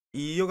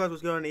Yo guys,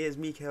 what's going on? It is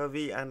me,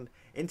 KLV, and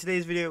in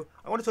today's video,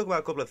 I want to talk about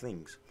a couple of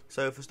things.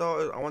 So for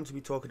starters, I want to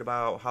be talking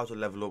about how to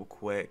level up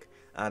quick,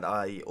 and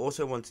I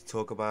also want to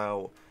talk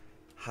about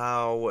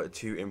how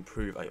to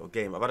improve at your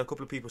game. I've had a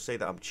couple of people say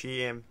that I'm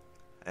cheating.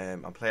 I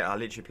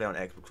literally play on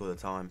Xbox all the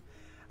time,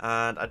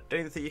 and I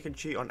don't think you can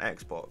cheat on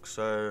Xbox.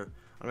 So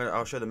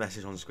I'll show the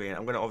message on screen.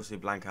 I'm gonna obviously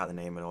blank out the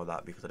name and all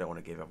that because I don't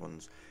want to give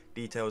everyone's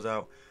details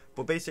out.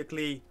 But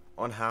basically,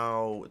 on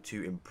how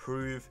to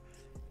improve.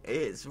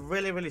 It's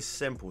really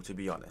simple, to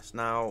be honest.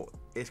 Now,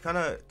 it's kind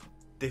of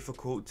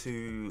difficult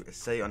to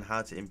say on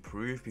how to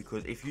improve,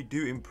 because if you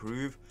do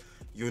improve,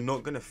 you're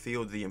not going to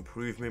feel the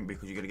improvement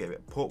because you're going to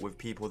get put with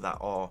people that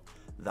are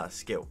that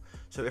skill.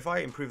 So if I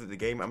improve at the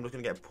game, I'm just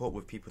going to get put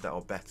with people that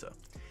are better.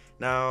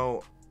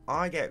 Now,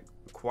 I get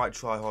quite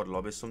try hard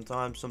lobbies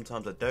sometimes I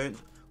don't,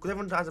 because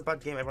everyone has a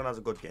bad game, everyone has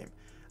a good game.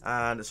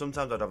 And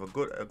sometimes I'd have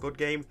a good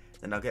game,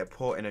 then I'll get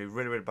put in a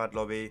really bad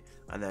lobby,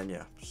 and then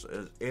yeah,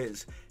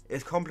 it's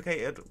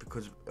complicated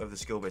because of the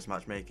skill-based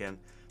matchmaking.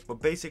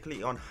 But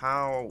basically, on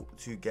how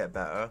to get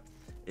better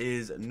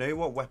is know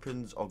what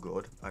weapons are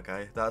good.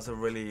 Okay, that's a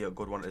really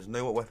good one. Is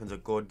know what weapons are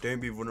good.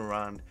 Don't be running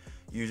around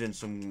using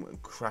some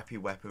crappy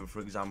weapon, for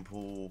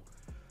example.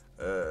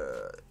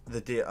 The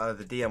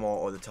DMR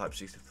or the Type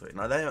 63.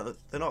 Now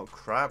they're not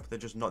crap. They're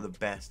just not the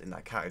best in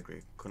that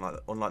category.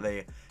 Unlike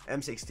the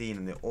M16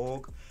 and the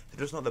AUG, they're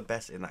just not the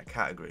best in that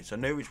category. So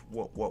know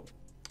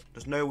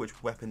just know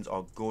which weapons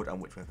are good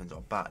and which weapons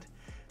are bad.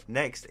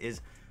 Next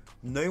is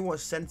know what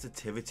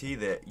sensitivity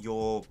that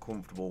you're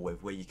comfortable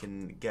with, where you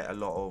can get a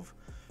lot of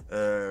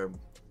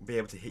be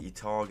able to hit your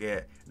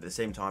target at the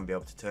same time, be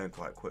able to turn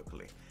quite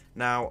quickly.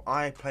 Now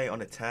I play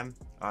on a 10.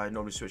 I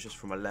normally switch this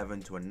from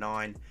 11 to a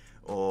 9.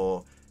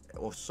 Or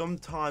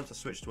sometimes I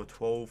switch to a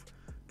 12,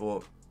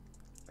 but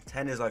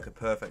 10 is like a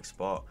perfect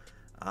spot.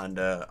 And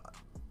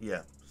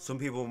yeah, some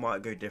people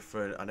might go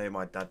different. I know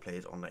my dad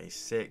plays on a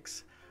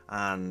 6,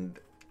 and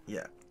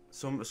yeah,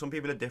 some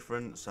people are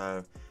different.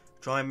 So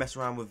try and mess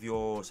around with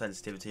your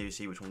sensitivity to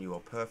see which one you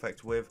are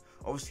perfect with.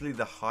 Obviously,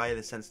 the higher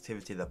the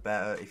sensitivity, the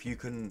better. If you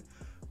can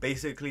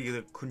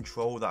basically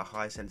control that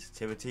high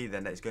sensitivity,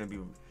 then it's going to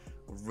be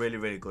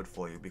really good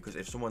for you, because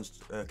if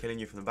someone's killing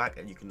you from the back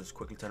and you can just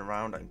quickly turn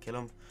around and kill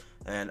them,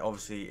 and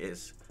obviously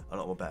it's a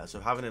lot more better. So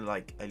having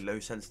like a low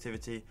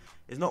sensitivity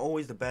is not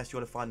always the best. You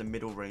want to find the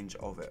middle range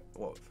of it.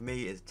 Well, for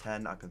me it's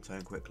 10. I can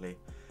turn quickly,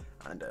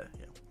 and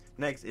yeah.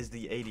 Next is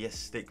the ADS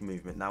stick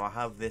movement. Now I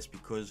have this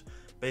because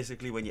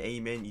basically when you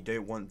aim in, you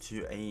don't want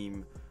to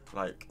aim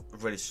like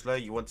really slow.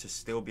 You want to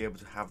still be able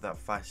to have that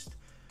fast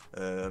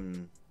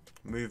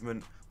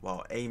movement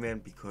while aiming,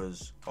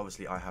 because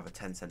obviously I have a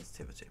 10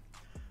 sensitivity.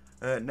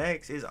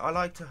 Next is I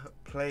like to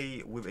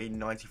play with a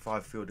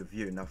 95 field of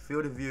view. Now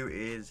field of view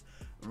is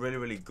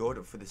really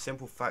good for the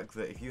simple fact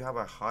that if you have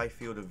a high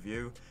field of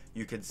view,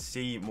 you can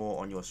see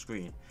more on your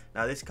screen.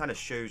 Now this kind of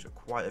shows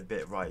quite a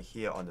bit right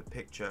here on the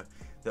picture,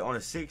 that on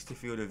a 60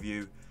 field of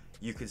view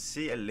you can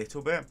see a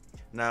little bit.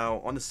 Now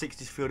on the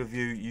 60 field of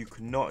view you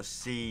cannot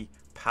see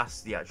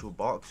past the actual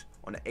box.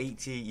 On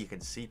 80 you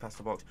can see past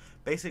the box.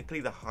 Basically,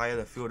 the higher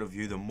the field of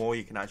view, the more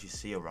you can actually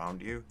see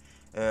around you.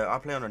 I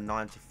play on a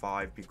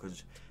 95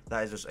 because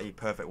that is just a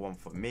perfect one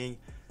for me.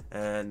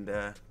 And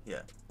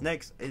yeah,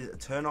 next is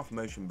turn off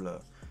motion blur.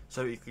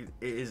 So it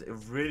is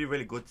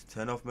really good to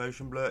turn off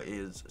motion blur. It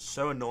is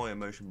so annoying,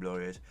 motion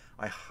blur is.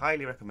 I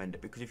highly recommend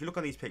it, because if you look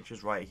on these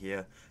pictures right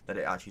here, that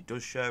it actually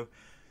does show,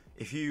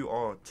 if you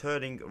are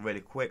turning really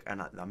quick and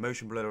that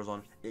motion blur is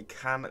on, it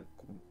can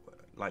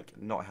like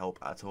not help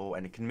at all,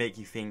 and it can make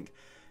you think,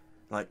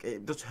 like,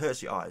 it just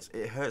hurts your eyes.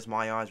 It hurts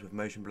my eyes with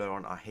motion blur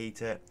on. I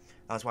hate it.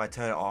 That's why I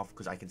turn it off,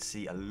 because I can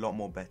see a lot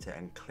more better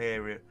and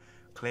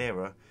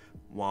clearer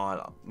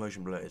while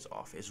motion blur is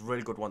off. It's a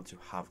really good one to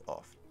have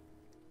off.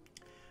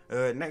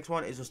 Next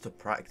one is just to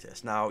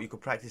practice. Now you could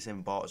practice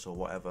in bots or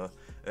whatever.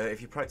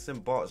 If you practice in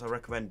bots, I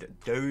recommend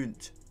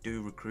don't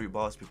do recruit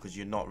bots, because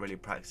you're not really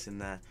practicing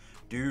there.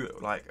 Do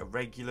like a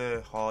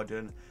regular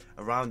harden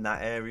around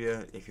that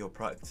area if you're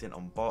practicing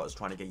on bots,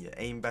 trying to get your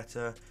aim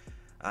better.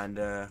 And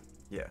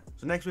yeah,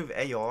 so next with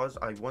ARs,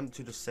 I want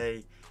to just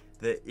say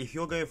that if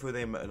you're going for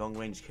them long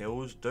range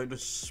kills, don't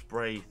just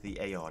spray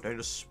the AR, don't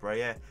just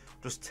spray it,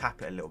 just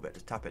tap it a little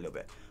bit,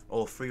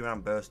 or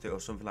 3-round burst it or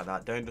something like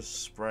that. Don't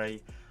just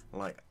spray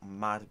like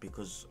mad,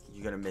 because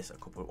you're going to miss a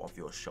couple of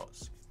your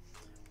shots.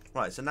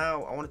 Right, so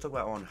now I want to talk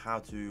about on how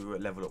to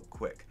level up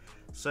quick.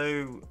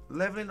 So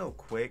leveling up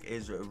quick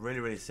is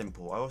really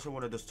simple. I also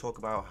want to just talk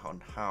about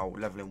on how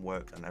leveling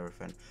works and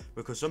everything,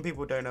 because some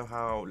people don't know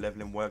how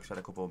leveling works. I had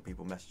a couple of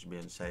people message me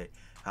and say,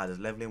 how does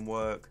leveling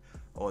work,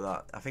 or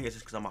that. I think it's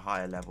just because I'm a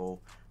higher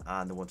level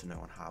and they want to know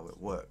on how it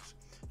works.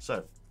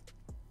 So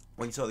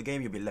when you start the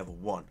game, you'll be level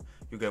 1.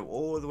 You go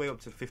all the way up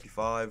to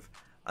 55,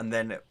 and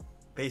then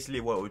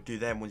basically what it would do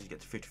then, once you get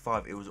to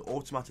 55, it will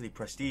automatically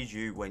prestige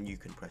you when you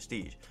can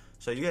prestige.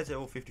 So you get to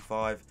level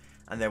 55,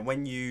 and then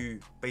when you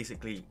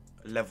basically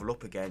level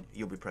up again,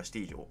 you'll be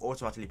prestige, or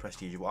automatically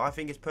prestige. What I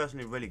think is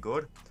personally really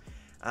good,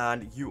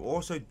 And you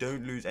also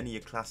don't lose any of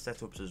your class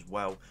setups as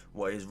well,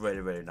 what is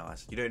really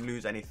nice. You don't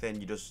lose anything,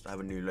 you just have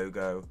a new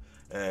logo,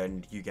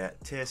 and you get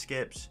tier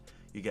skips,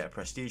 you get a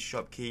prestige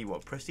shop key. Well,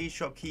 prestige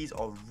shop keys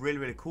are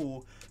really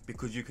cool,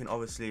 because you can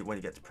obviously, when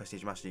you get to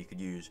prestige master, you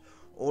could use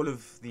all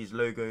of these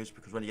logos,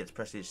 because when you get to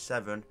prestige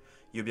 7,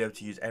 you'll be able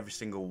to use every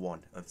single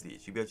one of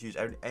these. You'll be able to use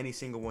any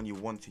single one you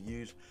want to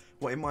use,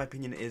 what in my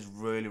opinion is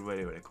really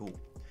cool.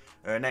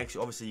 Next,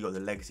 obviously, you got the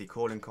legacy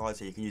calling cards,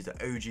 so you can use the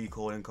OG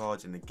calling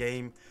cards in the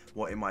game,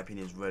 what in my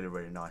opinion is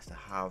really nice to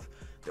have.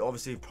 They're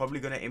obviously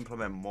probably going to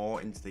implement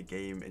more into the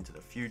game into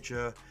the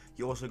future.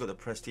 You also got the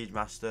prestige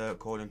master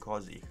calling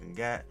cards that you can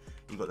get.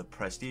 You got the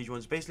prestige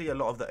ones. Basically, a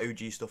lot of the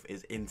OG stuff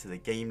is into the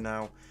game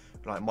now,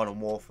 like Modern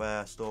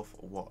Warfare stuff.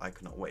 What I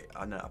cannot wait.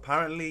 And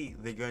apparently,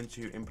 they're going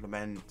to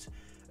implement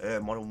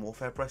Modern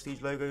Warfare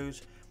prestige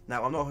logos.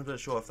 Now, I'm not 100%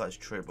 sure if that's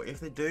true, but if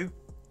they do,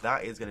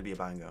 that is going to be a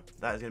banger.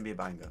 That is going to be a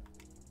banger.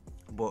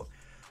 But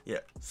yeah,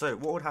 so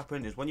what would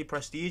happen is when you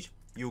prestige,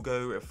 you'll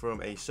go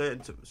from a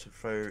certain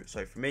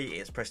so for me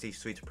it's prestige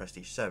 3 to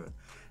prestige 7.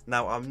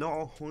 Now I'm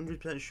not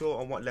 100% sure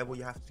on what level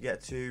you have to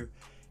get to.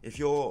 If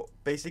you're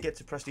basically get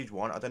to prestige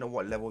 1, I don't know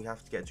what level you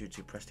have to get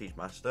to prestige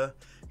master,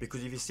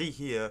 because if you see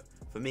here,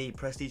 for me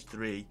prestige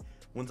 3,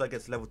 once I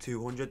get to level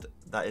 200,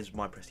 that is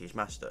my prestige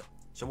master.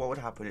 So what would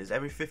happen is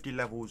every 50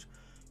 levels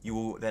you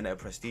will then have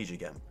prestige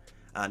again,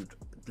 and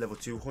level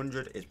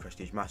 200 is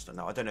prestige master.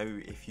 Now I don't know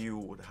if you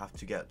would have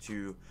to get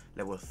to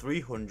level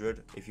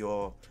 300 if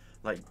you're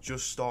like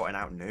just starting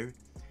out new,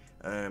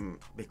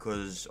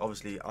 because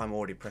obviously I'm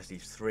already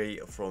prestige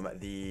 3 from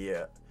the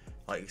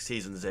like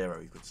season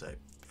 0, you could say.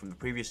 From the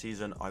previous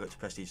season I got to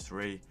prestige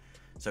 3,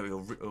 so it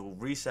will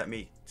reset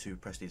me to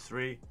prestige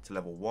 3 to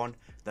level 1.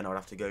 Then I would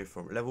have to go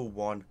from level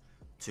 1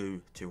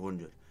 to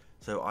 200.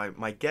 So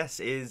my guess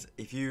is,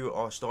 if you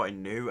are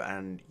starting new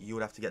and you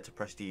would have to get to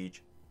prestige,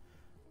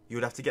 you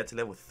would have to get to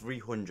level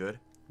 300.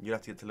 You'd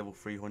have to get to level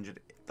 300.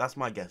 That's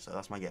my guess.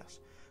 That's my guess.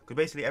 Because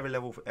basically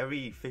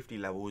every 50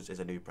 levels is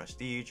a new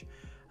prestige,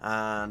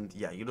 and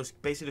yeah, you just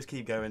basically just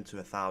keep going to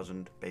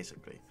 1,000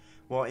 basically.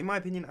 Well, in my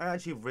opinion, I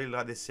actually really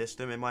like this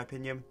system. In my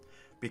opinion,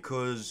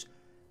 because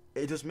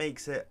it just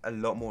makes it a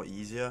lot more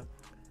easier,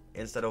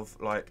 instead of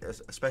like,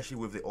 especially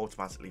with the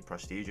automatically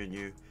prestiging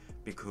you,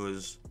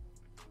 because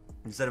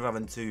instead of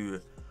having to,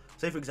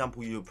 say for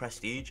example you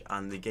prestige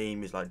and the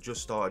game is like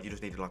just started, you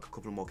just needed like a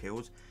couple more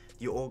kills,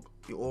 you're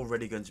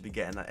already going to be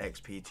getting that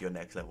XP to your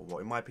next level.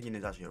 What in my opinion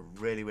is actually a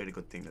really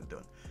good thing they've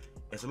done.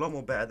 It's a lot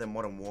more better than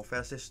Modern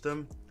Warfare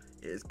system.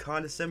 It's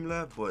kind of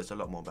similar, but it's a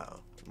lot more better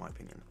in my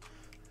opinion.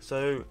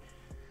 So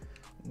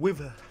with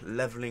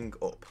leveling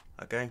up,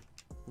 okay,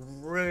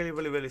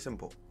 really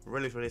simple,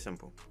 really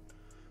simple.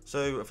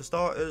 So for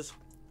starters,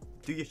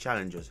 do your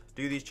challenges.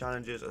 Do these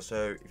challenges.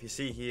 So if you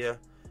see here,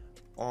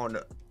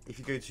 if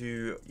you go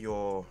to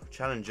your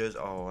challenges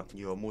or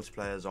your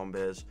multiplayer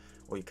zombies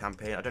or your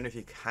campaign, I don't know if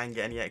you can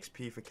get any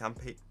XP for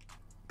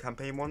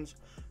campaign ones,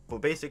 but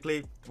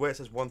basically where it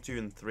says 1, 2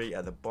 and 3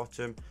 at the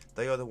bottom,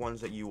 they are the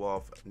ones that you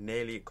have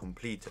nearly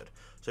completed.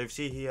 So if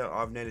you see here,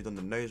 I've nearly done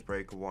the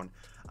nosebreaker one,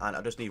 and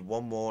I just need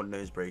one more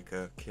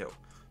nosebreaker kill.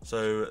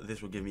 So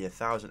this will give me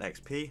 1,000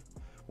 XP.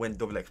 When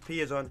double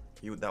XP is on,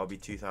 that will be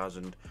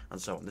 2,000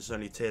 and so on. This is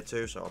only tier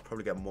 2, so I'll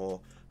probably get more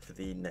for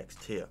the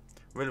next tier.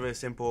 Really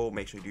simple.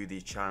 Make sure you do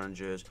these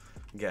challenges,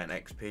 get an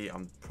XP.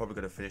 I'm probably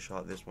going to finish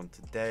out this one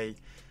today.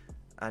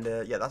 And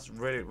yeah, that's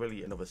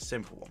really another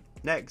simple one.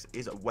 Next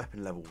is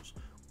weapon levels.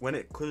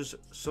 Because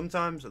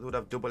sometimes they would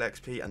have double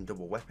XP and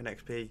double weapon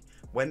XP.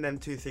 When them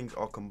two things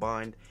are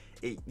combined,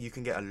 you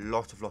can get a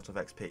lot of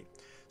XP.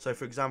 So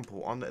for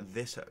example, on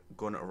this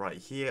gun right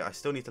here, I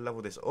still need to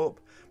level this up,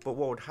 but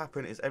what would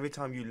happen is every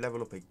time you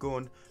level up a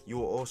gun, you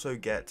will also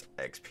get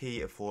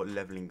XP for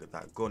leveling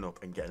that gun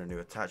up and getting a new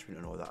attachment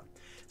and all that.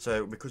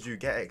 So because you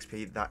get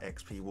XP, that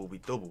XP will be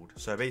doubled.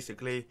 So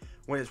basically,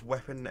 when it's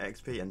weapon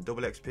XP and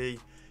double XP,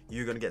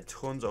 you're going to get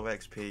tons of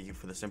XP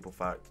for the simple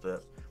fact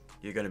that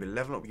you're going to be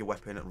leveling up your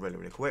weapon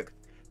really quick.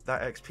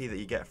 That XP that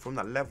you get from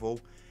that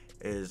level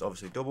is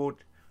obviously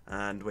doubled,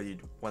 and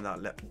when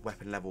that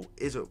weapon level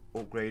is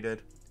upgraded,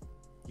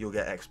 you'll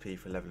get XP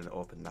for leveling it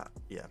up and that.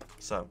 Yeah,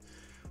 so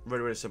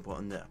really simple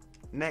on there.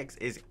 Next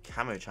is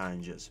camo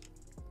challenges.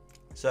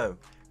 So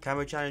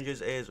camo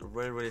challenges is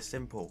really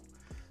simple.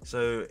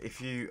 So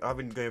I've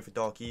been going for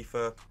Dark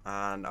Ether,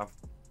 and I've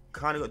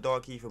kind of got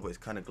Dark Ether, but it's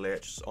kind of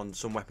glitched. On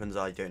some weapons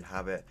I don't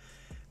have it.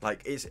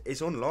 Like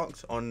it's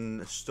unlocked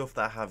on stuff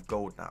that have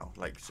gold now.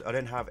 Like I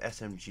don't have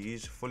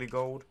SMGs fully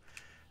gold.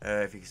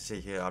 If you can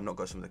see here, I've not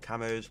got some of the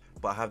camos,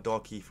 but I have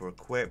Dark Ether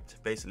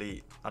equipped.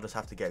 Basically, I just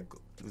have to get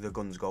the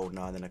guns gold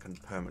now, and then I can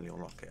permanently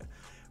unlock it.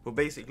 But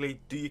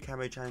basically, do your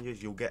camo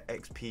challenges, you'll get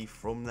XP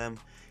from them.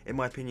 In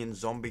my opinion,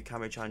 zombie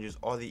camo challenges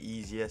are the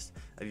easiest.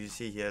 As you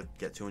see here,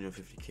 get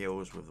 250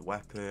 kills with the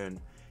weapon.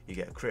 You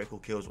get critical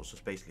kills, which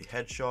is basically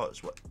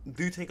headshots. What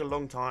do take a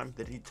long time.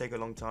 They do take a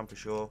long time for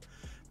sure.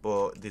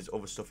 But there's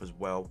other stuff as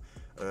well.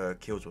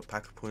 Kills with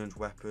pack-a-punch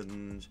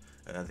weapons,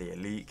 the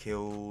elite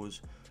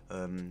kills.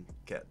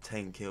 get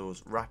 10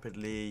 kills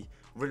rapidly.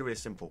 Really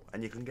simple,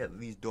 and you can get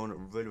these done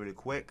really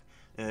quick.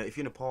 If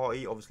you're in a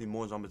party, obviously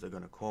more zombies are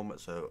going to come,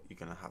 so you're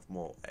going to have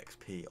more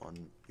XP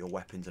on your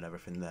weapons and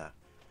everything there.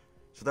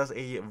 So that's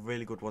a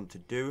really good one to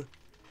do.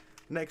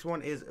 Next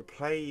one is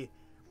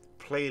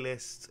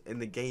playlists in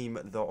the game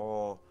that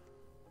are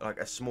like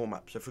a small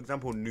map. So for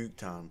example,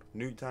 Nuketown.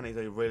 Nuketown is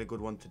a really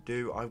good one to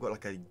do. I've got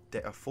like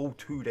a full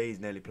 2 days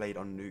nearly played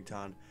on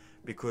Nuketown,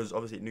 because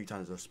obviously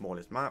Nuketown is the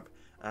smallest map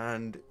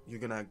and you're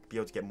gonna be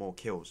able to get more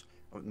kills.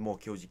 The more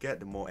kills you get,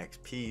 the more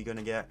XP you're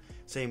gonna get.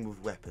 Same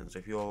with weapons.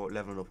 If you're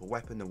leveling up a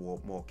weapon, the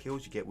more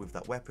kills you get with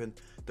that weapon,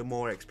 the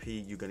more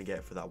XP you're gonna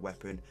get for that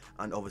weapon,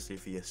 and obviously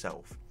for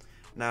yourself.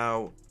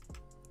 Now,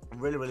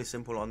 really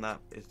simple on that.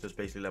 It's just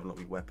basically leveling up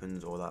your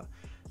weapons or that.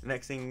 The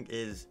next thing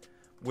is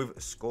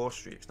with score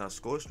streaks. Now,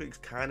 score streaks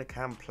kind of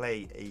can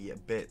play a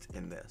bit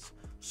in this.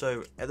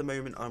 So at the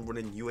moment, I'm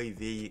running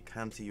UAV,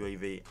 counter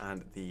UAV,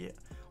 and the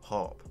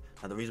harp.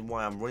 And the reason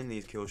why I'm running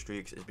these kill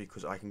streaks is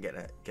because I can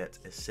get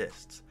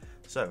assists.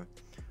 So,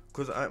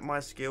 because my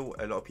skill,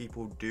 a lot of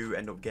people do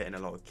end up getting a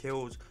lot of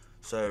kills.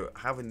 So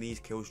having these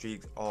kill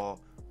streaks are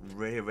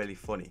really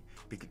funny.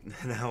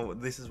 Now,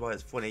 this is why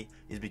it's funny,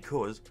 is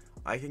because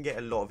I can get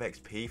a lot of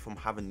XP from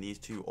having these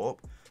two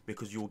up,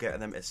 because you'll get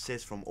them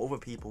assists from other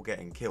people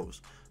getting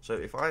kills. So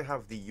if I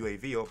have the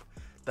UAV up,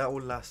 that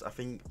will last, I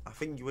think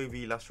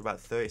UAV lasts for about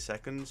 30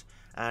 seconds.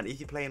 And if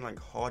you're playing like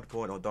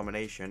hardpoint or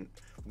domination,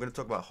 I'm going to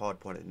talk about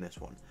hardpoint in this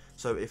one.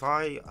 So if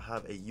I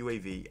have a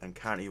UAV and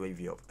counter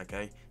UAV up,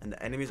 okay, and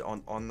the enemies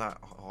on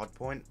that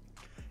hardpoint,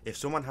 if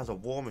someone has a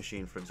war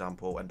machine, for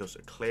example, and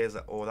just clears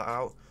all that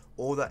out,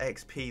 all that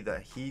XP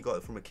that he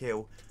got from a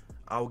kill,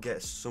 I'll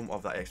get some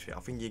of that XP. I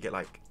think you get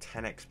like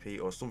 10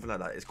 XP or something like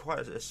that. It's quite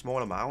a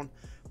small amount,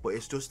 but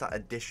it's just that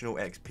additional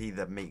XP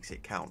that makes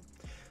it count.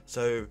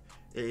 So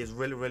it is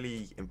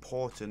really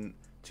important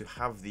to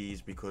have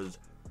these, because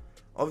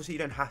obviously you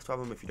don't have to have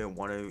them if you don't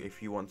want to.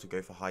 If you want to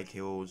go for high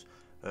kills,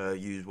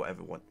 use what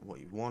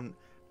you want.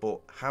 But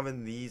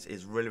having these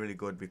is really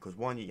good, because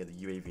one, you get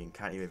the UAV and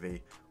counter UAV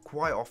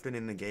quite often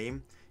in the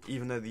game,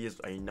 even though there's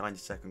a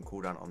 90-second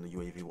cooldown on the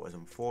UAV, what is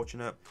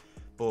unfortunate.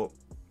 But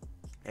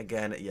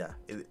again, yeah,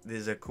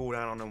 there's a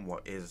cooldown on them,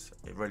 what is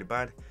really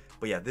bad.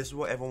 But yeah, this is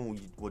what everyone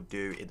would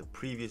do in the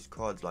previous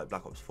CODs like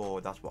Black Ops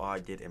 4. That's what I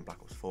did in Black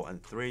Ops 4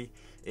 and 3,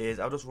 is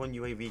I'll just run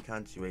UAV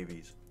counter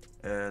UAVs.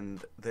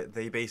 And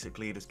they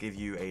basically just give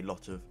you a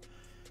lot of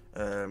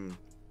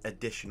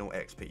additional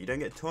XP. You don't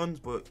get tons,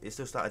 but it's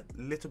just that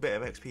little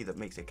bit of XP that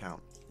makes it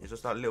count. It's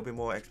just that little bit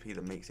more XP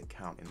that makes it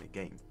count in the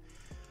game.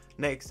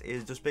 Next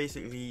is just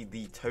basically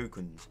the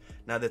tokens.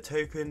 Now, the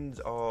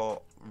tokens are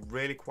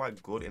really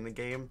quite good in the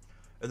game.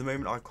 At the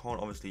moment, I can't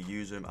obviously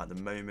use them at the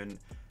moment,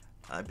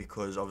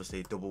 because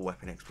obviously double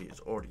weapon XP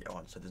is already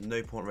on, so there's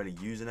no point really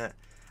using it.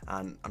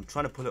 And I'm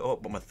trying to pull it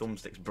up, but my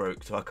thumbstick's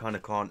broke, so I kind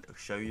of can't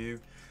show you.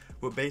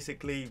 But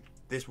basically,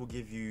 these will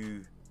give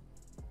you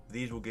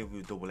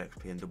double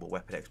XP and double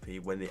weapon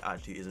XP when there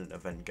actually isn't an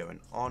event going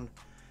on.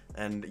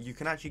 And you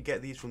can actually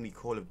get these from the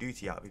Call of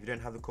Duty app. If you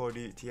don't have the Call of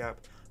Duty app,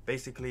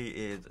 basically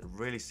it's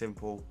really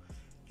simple.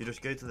 You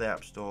just go to the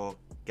App Store,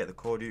 get the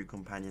Call of Duty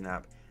Companion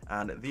app,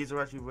 and these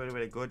are actually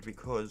really good,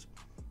 because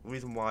the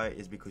reason why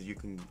is because you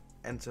can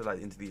enter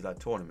into these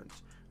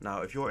tournaments.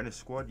 Now, if you're in a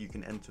squad, you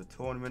can enter a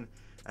tournament,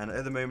 and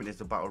at the moment it's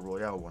the Battle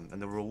Royale one.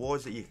 And the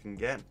rewards that you can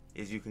get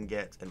is you can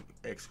get an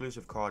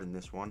exclusive card in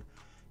this one.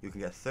 You can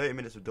get 30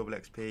 minutes of double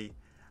XP,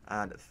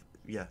 and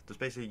yeah, just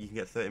basically you can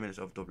get 30 minutes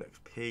of double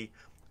XP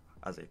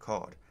as a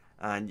card,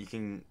 and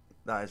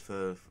that is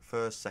for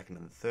first, second,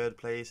 and third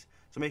place.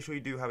 So make sure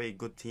you do have a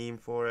good team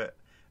for it.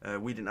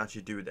 We didn't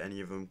actually do it with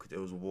any of them because it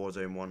was a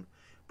Warzone one.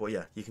 But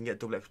yeah, you can get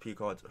double XP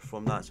cards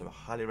from that, so I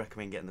highly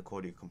recommend getting the Call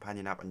of Duty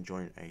Companion app and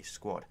joining a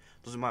squad.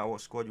 Doesn't matter what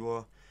squad you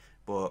are,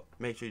 but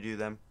make sure you do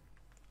them,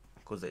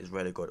 because it is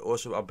really good.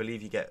 Also, I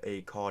believe you get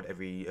a card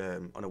every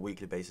on a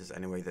weekly basis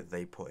anyway that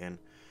they put in.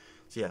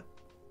 So yeah,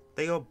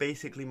 they are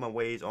basically my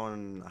ways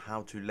on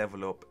how to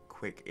level up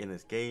quick in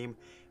this game.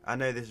 I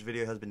know this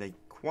video has been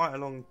quite a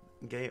long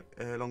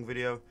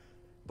video,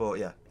 but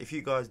yeah, if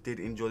you guys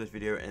did enjoy this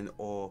video,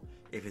 or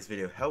if this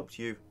video helped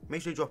you,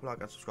 make sure you drop a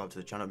like and subscribe to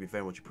the channel. It'd be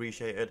very much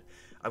appreciated.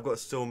 I've got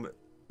some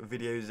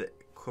videos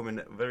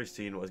coming very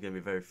soon, what's going to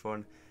be very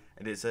fun,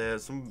 and it's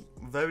some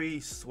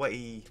very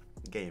sweaty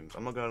games.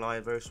 I'm not gonna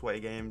lie, very sweaty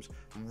games,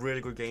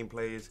 really good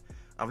gameplays.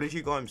 I've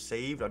literally got them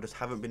saved. I just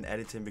haven't been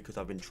editing because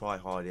I've been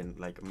tryharding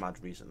like mad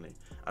recently.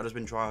 I've just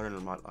been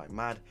tryharding like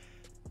mad.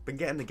 Been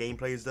getting the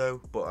gameplays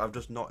though, but I've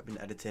just not been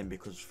editing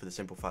because for the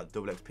simple fact,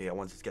 double XP, I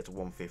wanted to get to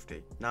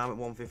 150. Now I'm at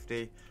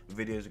 150,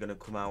 videos are going to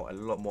come out a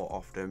lot more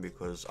often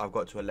because I've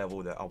got to a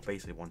level that I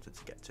basically wanted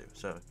to get to.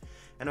 So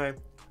anyway, if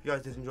you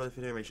guys did enjoy the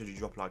video, make sure you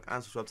drop a like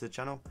and subscribe to the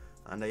channel.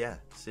 And yeah,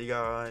 see you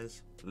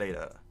guys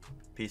later.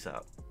 Peace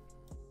out.